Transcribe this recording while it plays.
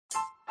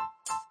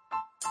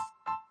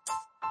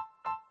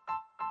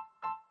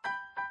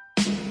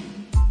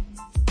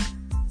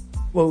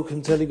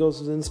Welcome to Ellie Goes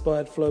with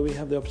Inspired Flow. We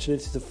have the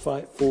opportunity to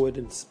fight forward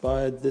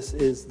inspired. This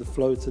is the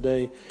flow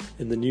today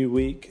in the new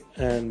week,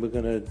 and we're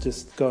going to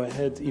just go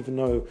ahead, even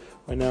though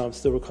right now I'm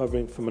still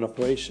recovering from an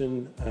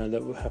operation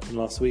that happened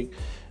last week,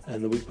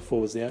 and the week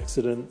before was the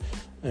accident,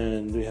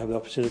 and we have the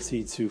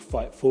opportunity to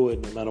fight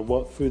forward no matter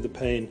what through the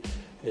pain.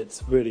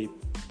 It's really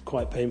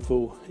quite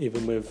painful,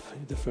 even with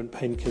different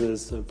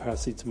painkillers,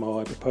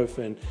 paracetamol,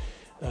 ibuprofen,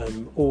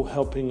 all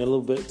helping a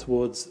little bit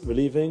towards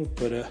relieving,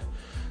 but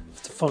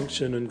to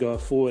function and go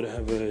forward. I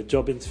have a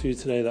job interview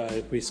today that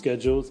I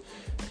rescheduled,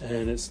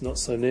 and it's not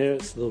so near,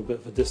 it's a little bit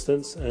of a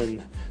distance, and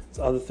there's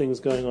other things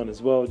going on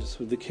as well, just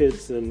with the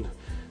kids and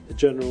the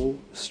general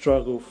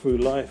struggle through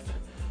life,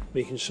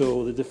 making sure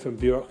all the different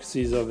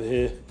bureaucracies over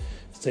here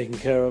is taken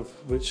care of,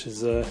 which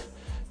is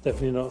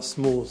definitely not a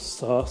small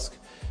task,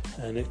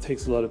 and it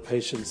takes a lot of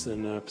patience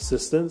and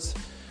persistence.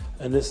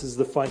 And this is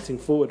the fighting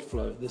forward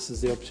flow. This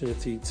is the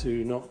opportunity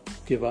to not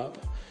give up,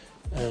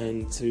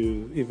 and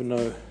to, even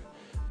though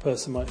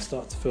person might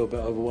start to feel a bit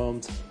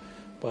overwhelmed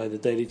by the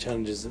daily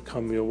challenges that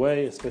come your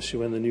way, especially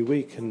when the new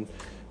week and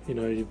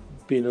you've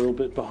been a little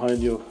bit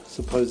behind your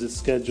supposed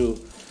schedule,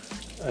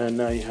 and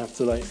now you have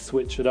to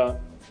switch it up,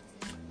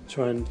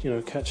 try and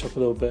catch up a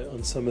little bit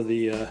on some of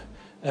the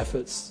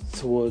efforts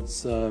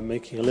towards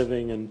making a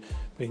living and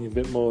bringing a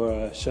bit more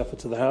shefa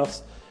to the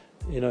house.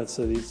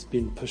 So it's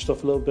been pushed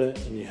off a little bit,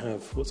 and you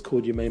have what's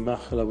called Yemei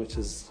Machala, which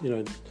is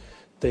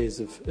days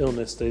of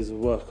illness, days of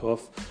work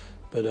off,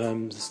 but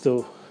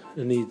still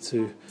a need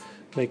to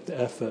make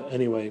the effort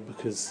anyway,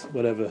 because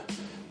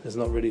there's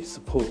not really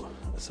support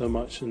so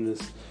much in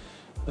this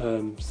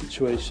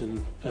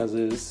situation as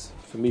is,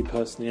 for me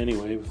personally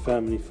anyway, with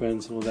family,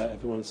 friends and all that.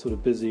 Everyone's sort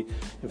of busy.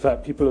 In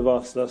fact, people have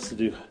asked us to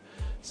do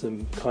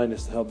some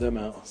kindness to help them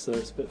out, so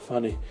it's a bit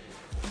funny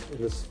in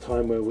this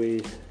time where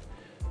we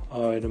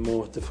are in a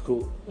more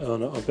difficult,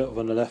 on a bit of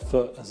on the left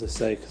foot, as I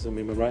say, because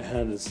my right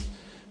hand is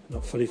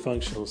not fully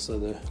functional, so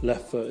the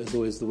left foot is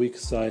always the weaker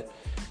side,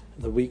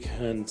 the weak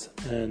hand,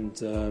 and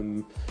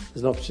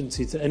there's an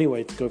opportunity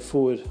to go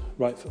forward,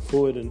 right foot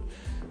forward, and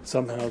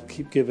somehow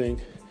keep giving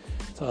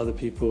to other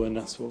people, and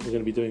that's what we're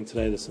going to be doing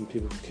today. There's some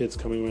kids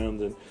coming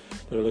around, and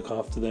they'll look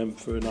after them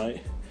for a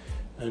night,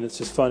 and it's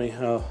just funny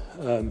how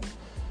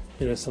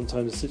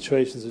sometimes the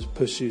situations just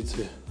push you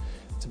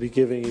to be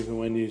giving even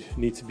when you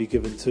need to be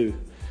given to.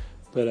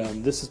 But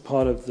this is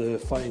part of the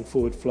fighting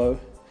forward flow,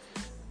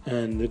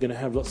 and they're going to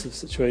have lots of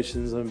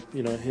situations.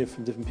 I hear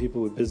from different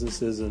people with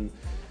businesses and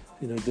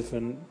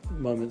different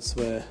moments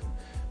where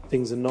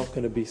things are not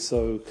going to be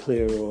so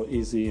clear or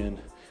easy, and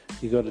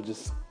you got to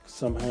just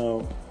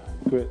somehow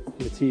grit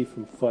your teeth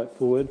and fight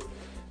forward.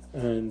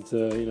 And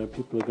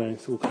people are going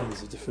through all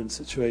kinds of different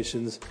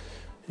situations.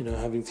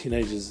 Having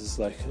teenagers is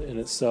in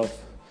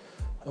itself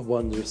a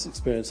wondrous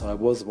experience. I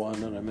was one,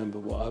 and I remember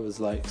what I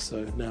was like.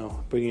 So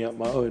now bringing up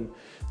my own,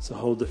 it's a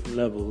whole different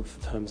level in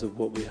terms of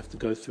what we have to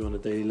go through on a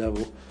daily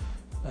level,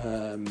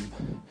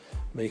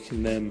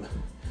 making them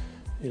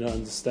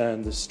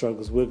understand the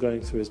struggles we're going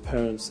through as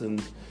parents,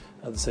 and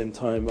at the same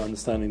time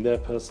understanding their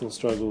personal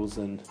struggles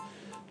and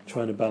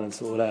trying to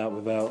balance it all out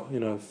without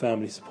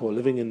family support.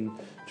 Living in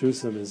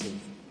Jerusalem is a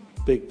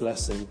big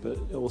blessing, but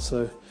it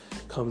also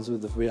comes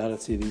with the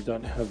reality that you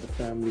don't have the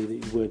family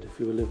that you would if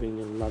you were living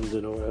in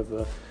London or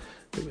wherever,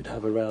 that we'd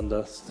have around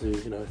us to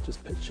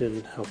just pitch in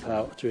and help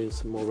out during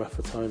some more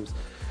rougher times.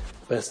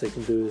 The best they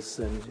can do is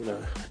send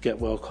a get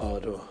well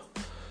card, or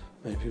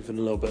maybe even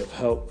a little bit of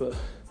help, but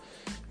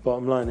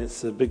bottom line,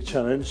 it's a big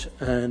challenge,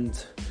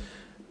 and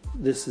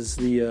this is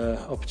the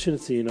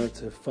opportunity,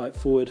 to fight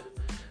forward,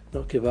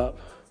 not give up,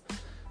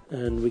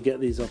 and we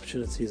get these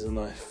opportunities in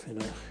life,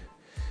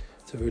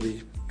 to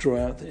really draw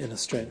out the inner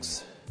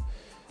strengths.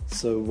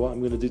 So what I'm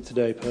going to do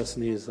today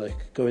personally is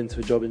go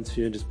into a job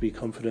interview and just be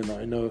confident that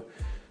I know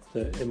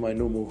that in my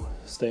normal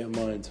state of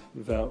mind,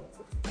 without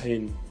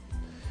pain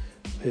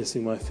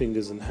piercing my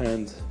fingers and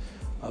hand,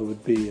 I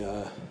would be in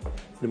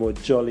a more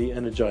jolly,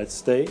 energized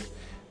state.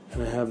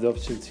 And I have the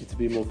opportunity to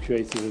be more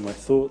creative in my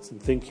thoughts and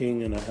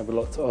thinking, and I have a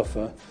lot to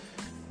offer.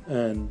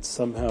 And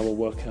somehow we'll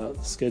work out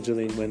the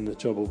scheduling when the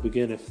job will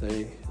begin, if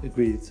they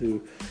agree to,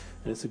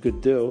 and it's a good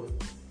deal.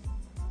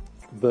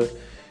 But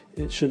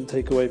it shouldn't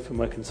take away from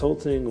my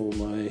consulting or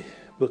my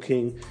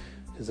booking,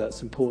 because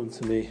that's important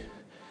to me.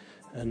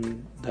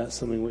 And that's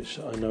something which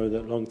I know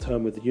that long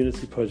term with the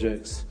Unity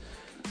projects,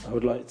 I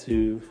would like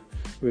to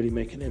really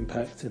make an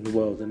impact in the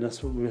world. And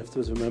that's what we have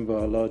to remember,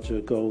 our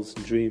larger goals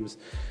and dreams.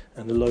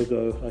 And the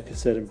logo, like I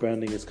said, and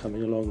branding is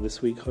coming along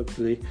this week,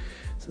 hopefully.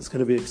 So it's going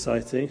to be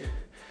exciting.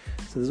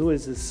 So there's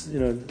always this,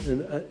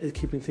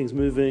 keeping things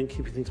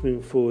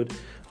moving forward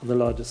on the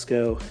larger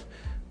scale,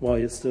 while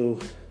you're still,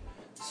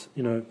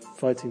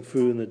 fighting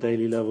through in the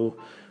daily level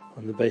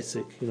on the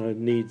basic,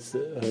 needs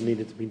that are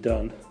needed to be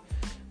done.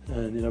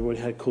 And, I've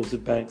already had calls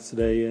with banks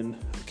today and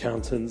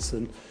accountants,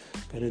 and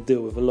going to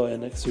deal with a lawyer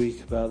next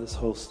week about this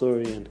whole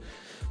story. And,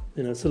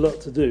 it's a lot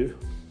to do.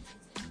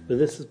 But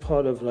this is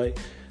part of,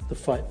 the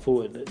fight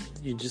forward.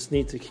 You just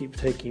need to keep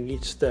taking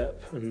each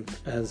step, and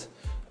as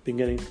been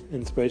getting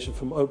inspiration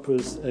from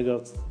Oprah's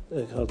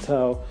Eckhart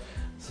Tolle,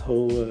 this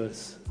whole,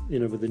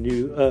 with the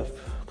new Earth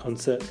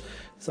concept,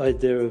 this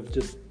idea of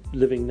just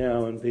living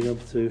now and being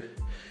able to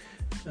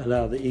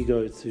allow the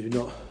ego to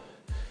not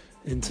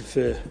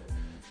interfere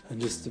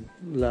and just to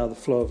allow the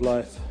flow of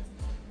life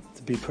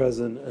to be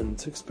present and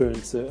to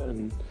experience it.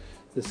 And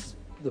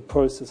the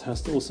process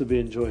has to also be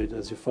enjoyed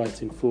as you're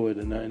fighting forward,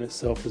 and that in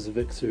itself is a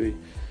victory,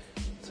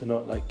 to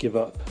not give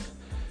up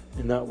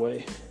in that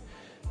way,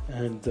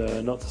 and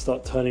not to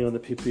start turning on the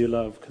people you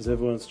love, because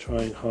everyone's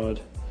trying hard,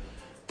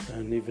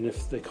 and even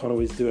if they can't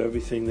always do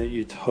everything that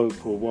you'd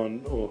hope or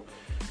want or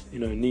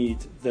need,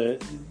 they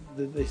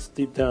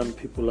deep down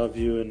people love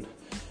you, and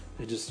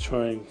they're just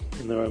trying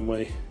in their own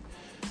way,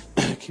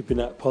 keeping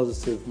that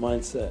positive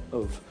mindset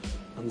of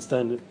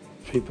understanding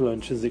people are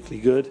intrinsically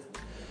good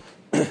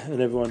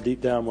and everyone deep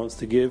down wants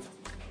to give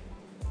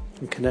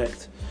and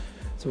connect.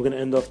 So we're going to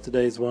end off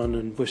today's one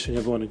and wishing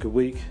everyone a good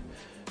week.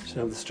 You should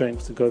have the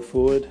strength to go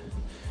forward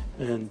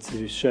and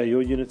to share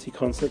your unity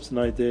concepts and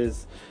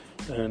ideas.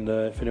 And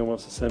if anyone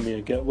wants to send me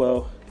a get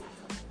well,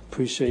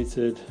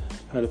 appreciated.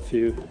 Had a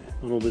few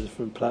on all the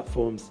different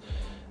platforms,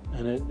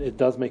 and it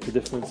does make a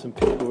difference when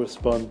people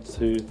respond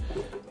to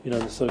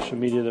the social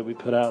media that we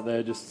put out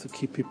there, just to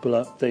keep people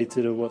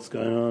updated of what's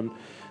going on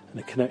and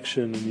a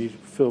connection, and you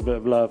feel a bit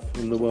of love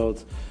from the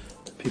world.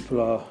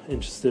 People are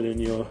interested in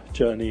your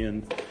journey,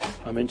 and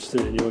I'm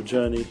interested in your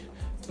journey,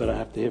 but I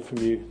have to hear from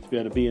you to be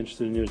able to be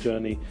interested in your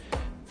journey.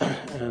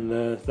 And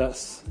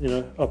that's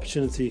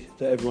opportunity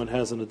that everyone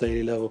has on a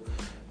daily level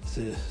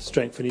to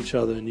strengthen each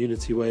other in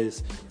unity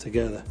ways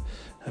together.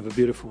 Have a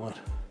beautiful one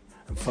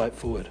and fight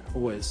forward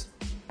always.